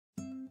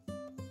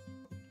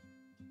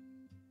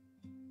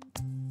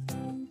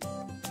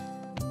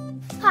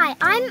Hi,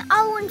 I'm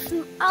Owen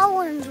from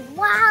Owen's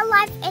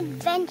Wildlife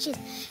Adventures,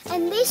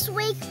 and this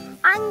week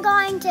I'm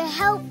going to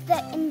help the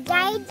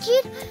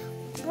endangered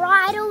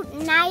bridled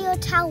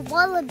nailtail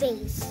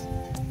wallabies.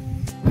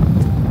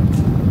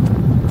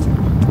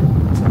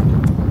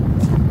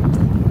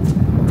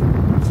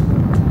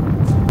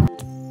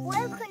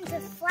 Welcome to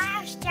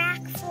Flash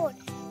Jack Fort,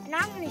 and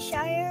I'm going to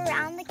show you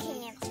around the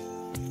camp.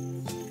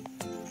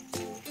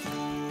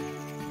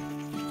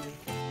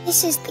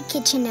 This is the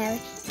kitchen area.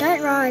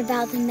 Don't worry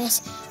about the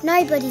mess.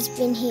 Nobody's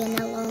been here in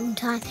a long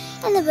time,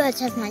 and the birds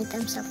have made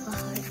themselves a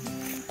home.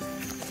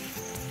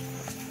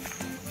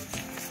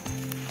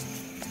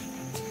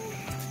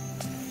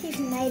 He's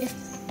made a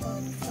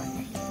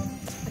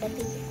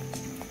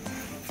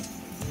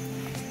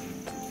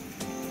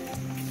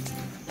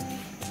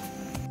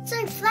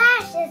So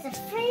Flash, there's a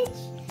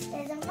fridge,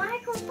 there's a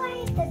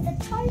microwave, there's a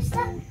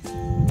toaster,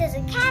 there's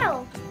a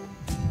kettle.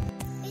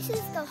 This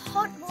is the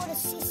hot water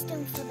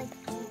system for the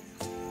camp.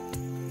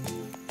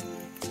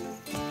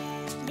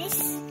 This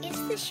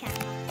is the shower.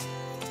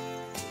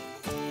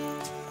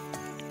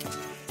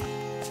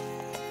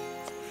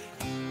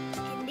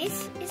 And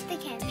this is the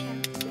camp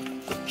shower.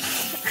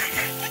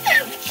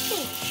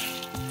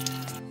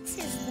 This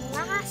is the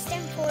last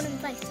important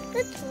place,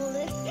 the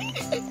toilet.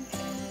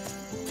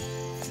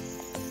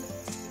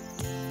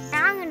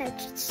 Now I'm going to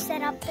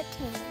set up the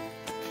tent.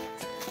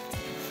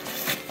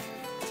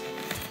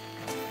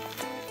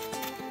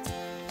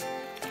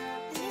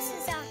 This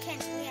is our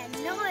tent. We had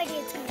no idea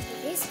it's going to be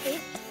this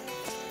big.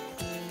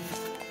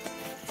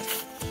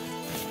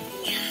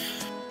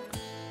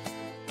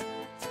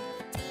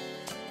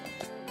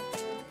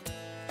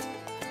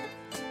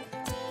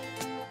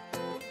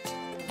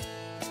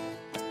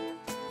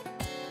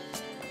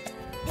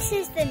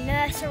 This is the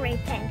nursery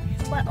pen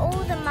where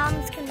all the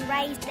mums can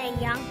raise their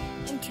young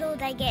until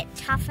they get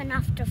tough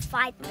enough to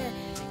fight the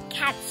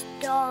cats,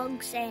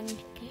 dogs and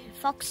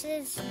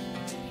foxes.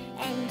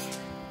 And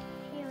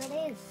here it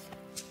is.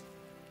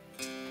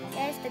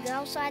 There's the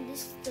girl side,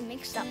 this is the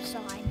mixed up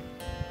side.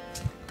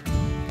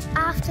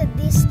 After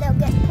this they'll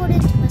get put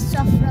into a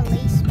soft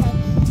release pen,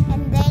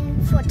 and then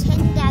for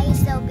 10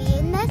 days they'll be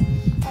in there,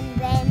 and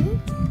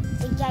then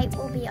the gate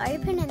will be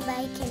open and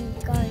they can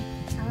go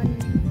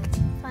and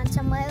find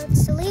somewhere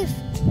else to live.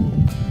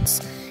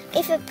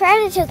 If a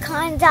predator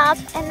climbs up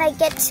and they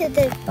get to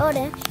the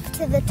bottom,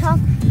 to the top,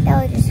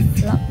 they'll just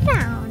flop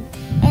down.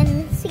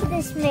 And see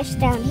this mesh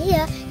down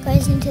here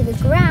goes into the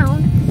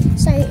ground,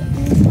 so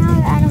no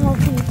animal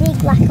can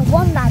dig like a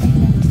wombat in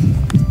it.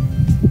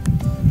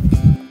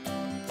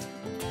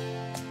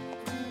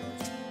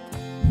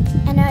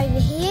 And over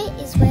here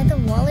is where the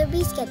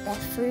wallabies get their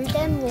food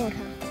and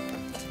water.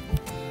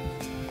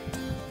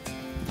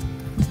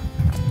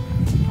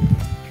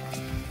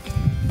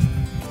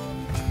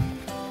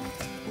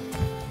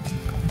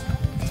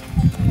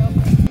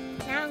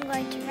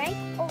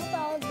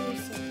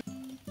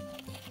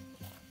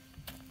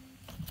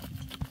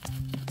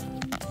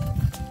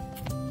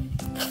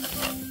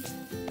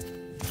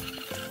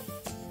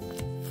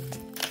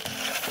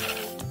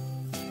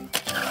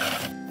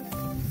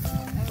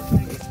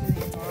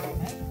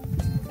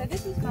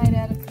 Made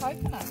out of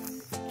coconuts.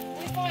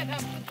 We might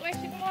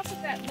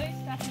put that loose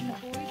stuff in the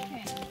boys'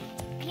 tent.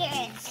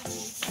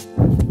 Yes.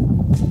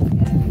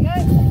 There we go.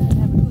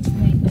 Have a good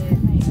meat there.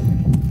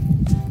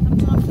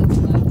 Sometimes it's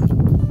good to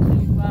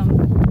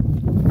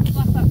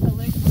fluff up the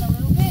loose one a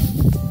little bit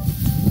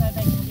so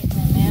they can get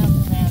their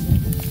mouths around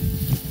it.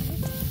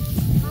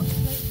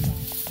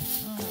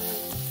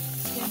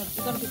 Yeah, but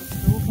they've got a bit of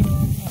stalk in it.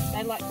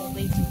 They like the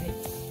leafy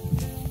bits.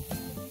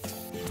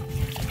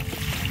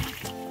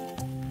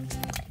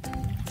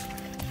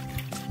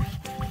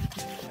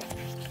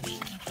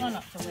 Try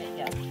not to wet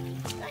you.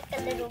 Like a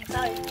little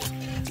boat.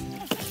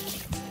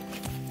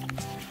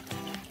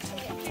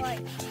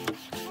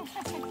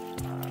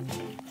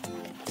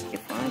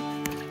 You're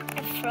fine. A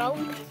frog.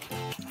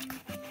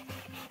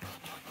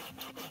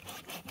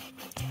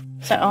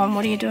 So, Owen,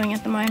 what are you doing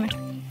at the moment?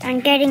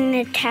 I'm getting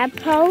the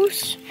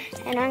tadpoles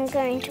and I'm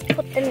going to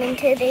put them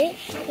into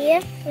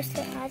here with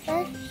the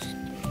others.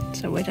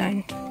 So we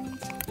don't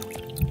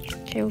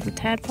kill the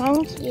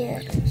tadpoles?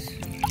 Yes.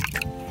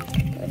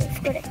 But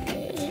I've got to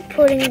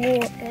putting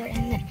water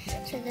in it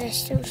so they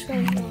still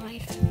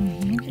survive.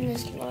 And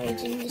there's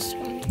loads in this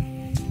one.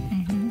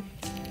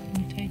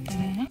 I'll take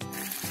that out.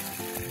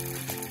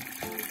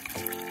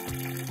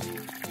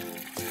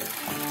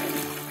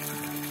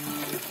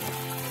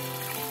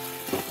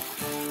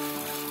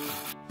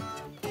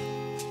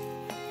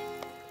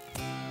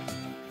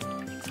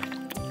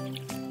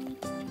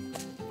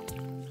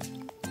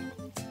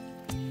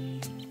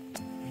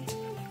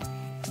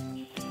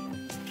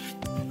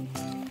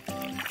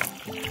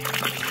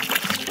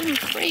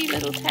 Three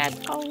little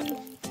tadpoles.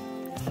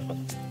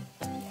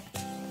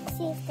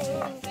 See if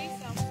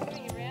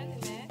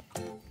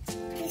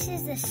This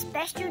is a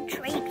special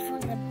treat for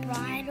the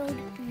bridled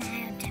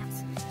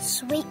nailtails.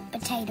 Sweet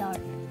potato.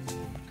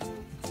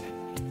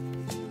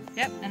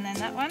 Yep, and then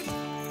that one.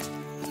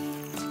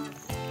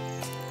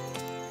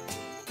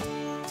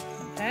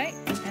 Okay,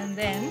 and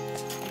then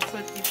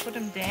you put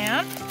them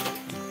down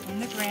on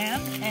the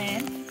ground,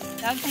 and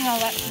the other thing I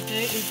like to do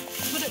is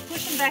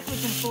push them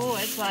backwards and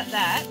forwards like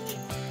that,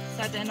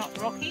 so they're not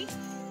rocky.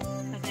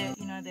 So they're,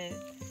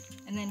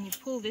 and then you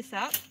pull this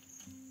up,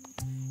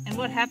 and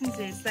what happens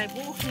is they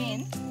walk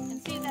in,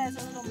 and see there's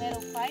a little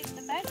metal plate at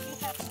the back. You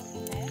have to look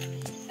in there.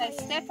 They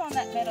step on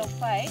that metal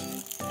plate,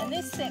 and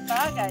this set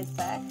bar goes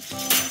back,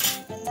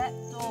 and that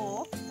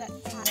door, that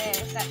thing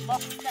there, that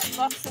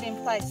locks it in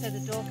place so the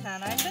door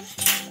can't open.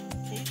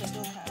 See, the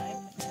door can't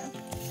open now.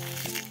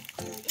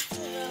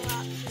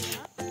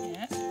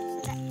 Yeah.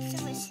 So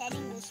we're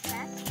setting this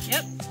trap?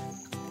 Yep.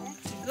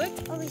 You good?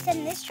 Are we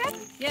setting this trap?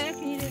 Yeah,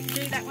 can you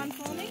do that one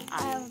for me?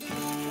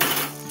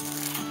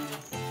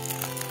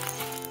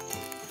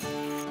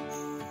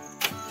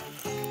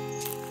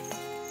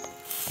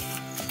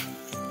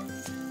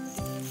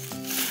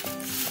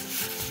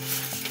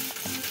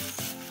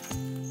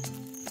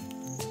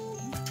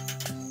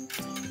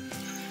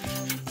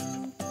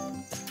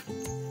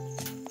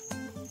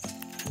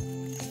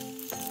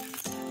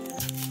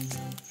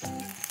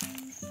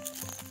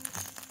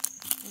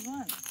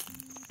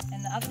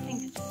 And the other thing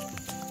to do.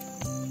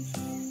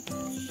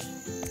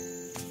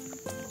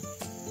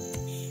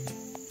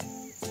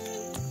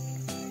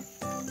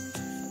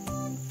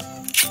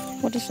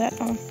 What is that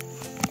on?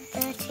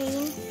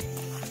 13.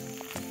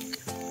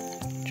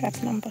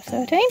 Trap number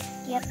 13?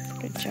 Yep.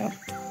 Good job.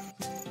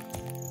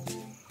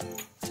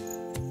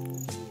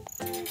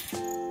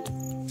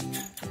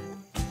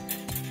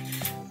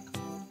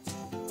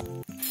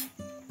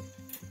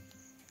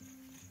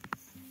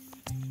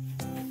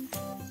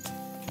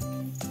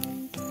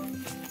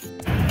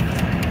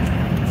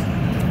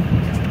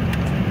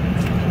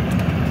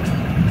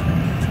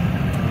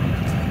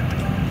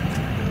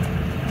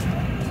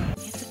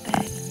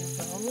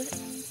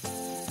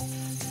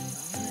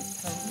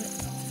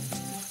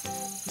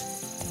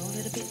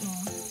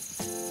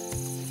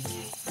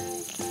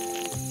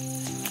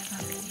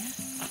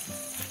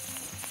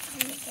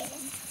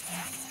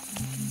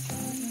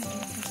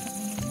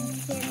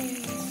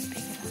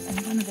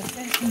 One of the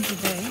first things you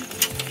do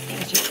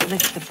is just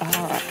lift the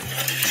bar up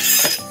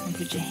and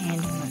put your hand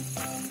on it,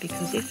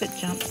 because if it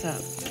jumps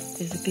up,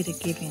 there's a bit of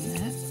give in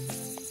that,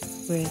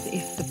 whereas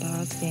if the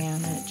bar's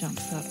down and it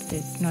jumps up,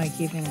 there's no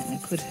give in it and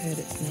it could hurt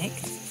its neck.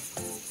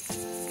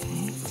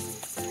 Okay,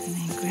 and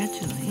then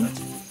gradually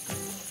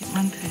get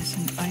one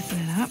person to open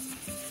it up,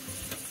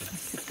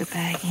 slip the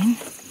bag in,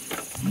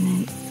 and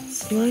then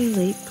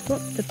slowly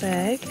plop the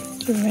bag.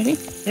 You ready?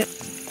 Yep.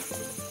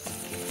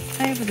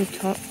 Over the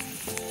top.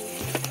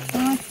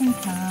 Nice and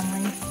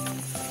calmly,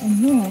 and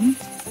then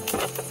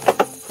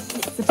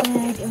flip the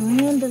bag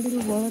around the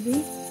little wallaby.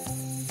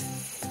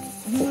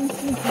 Nice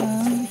and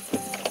calm.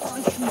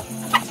 Nice and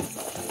calm.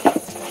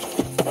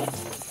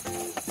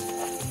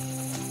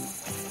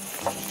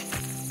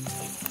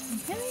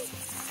 Okay.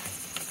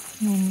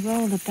 And then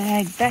roll the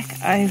bag back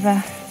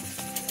over.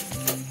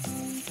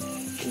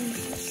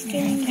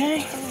 Okay.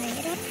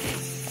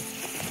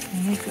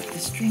 And we've got the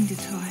string to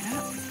tie it up.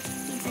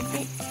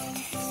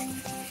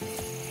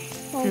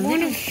 Well,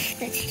 one of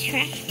the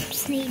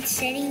traps needs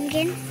setting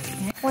again.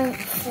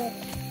 0.4.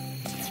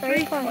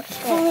 3.4.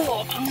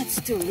 Oh, it's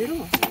still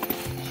little.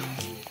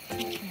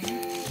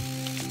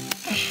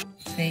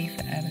 V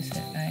for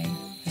Addison, A,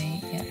 V,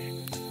 yep.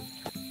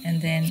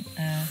 And then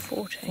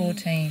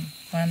 14.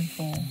 1,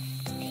 4.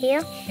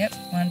 Here? Yep,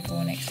 1,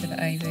 4 next to the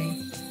AV.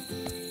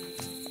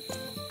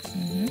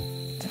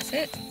 That's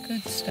it.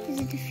 Good stuff. Is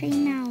it a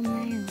female or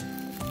male?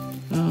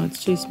 Oh,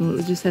 it's too small.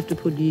 We'll just have to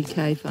put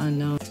UK for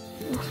unknown.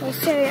 So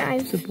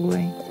It's a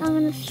boy. I'm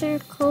going to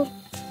circle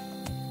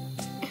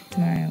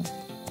Male.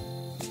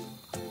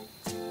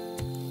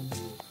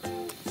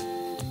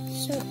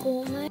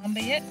 male.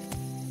 Number yet?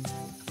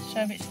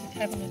 Show me,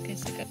 have a look.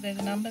 There's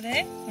a number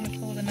there. Want to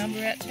call the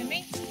number out to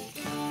me?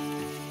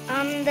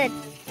 The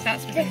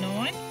Starts with a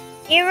 9.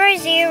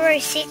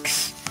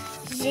 006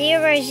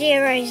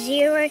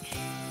 000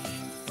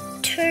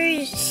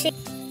 26.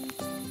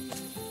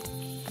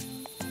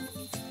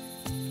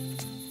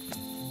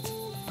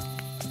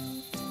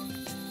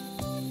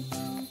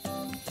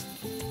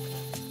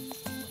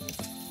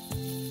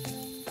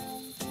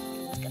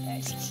 Look at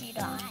those cute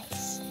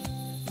eyes.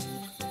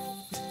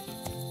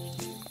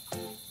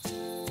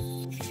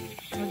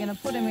 We're going to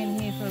put them in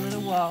here for a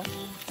little while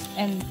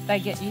and they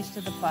get used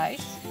to the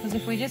place, because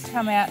if we just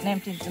come out and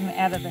empty them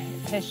out of the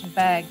Hessian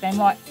bag, they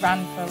might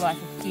run for like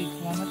a few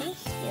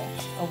kilometres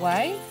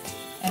away,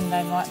 and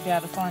they might be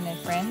able to find their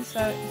friends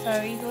so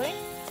easily.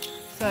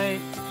 So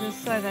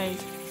just so they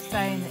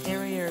stay in the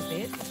area a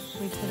bit,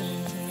 we put them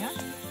in here.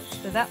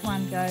 So that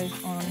one goes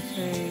on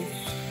to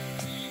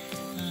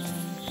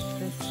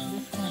this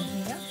one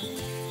here.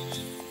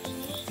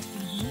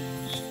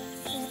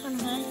 Is it going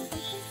to hurt or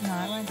something? No,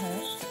 it won't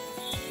hurt.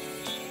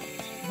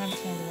 I haven't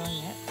turned it on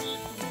yet.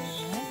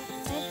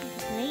 Where's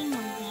the green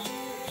one?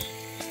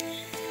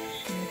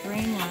 And the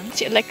green one. What's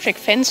the electric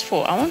fence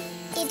for, Owen?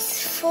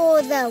 It's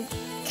for the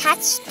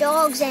cats,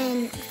 dogs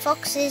and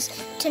foxes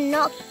to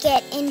not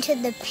get into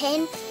the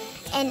pen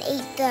and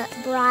eat the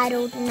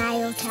bridled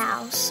nail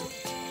tails.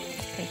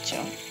 Good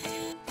job.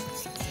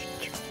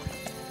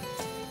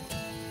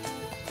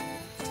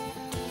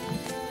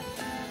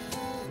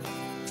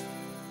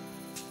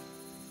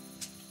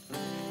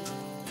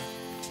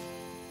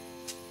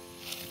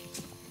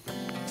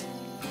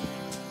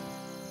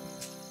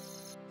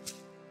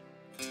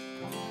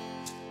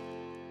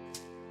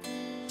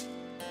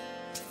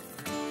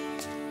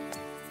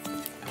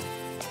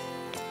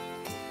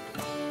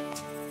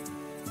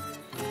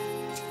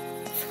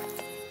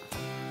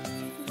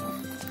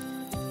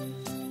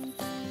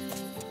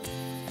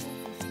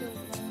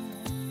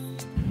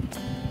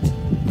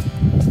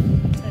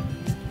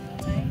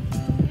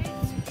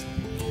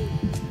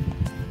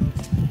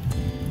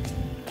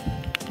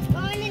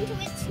 Going into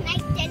its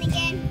snake den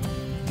again.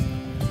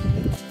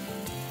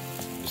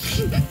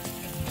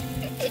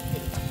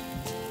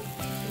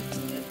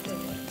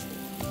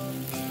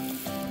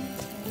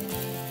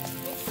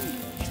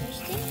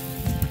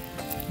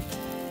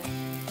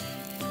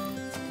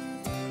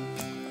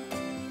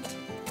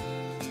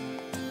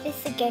 This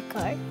is a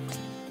gecko.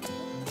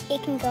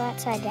 It can go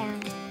upside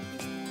down.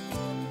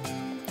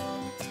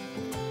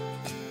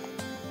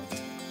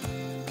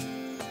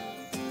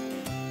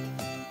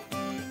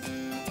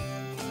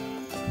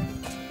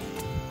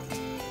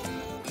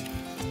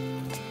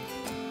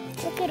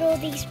 Look at all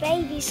these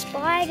baby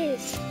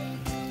spiders.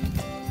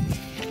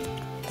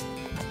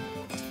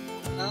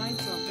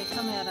 They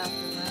come out after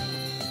rain.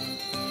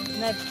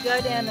 And they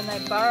go down and they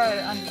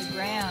burrow under the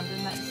ground,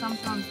 and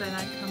sometimes they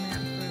don't come out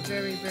for a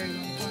very, very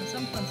long time,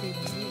 sometimes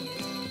even years.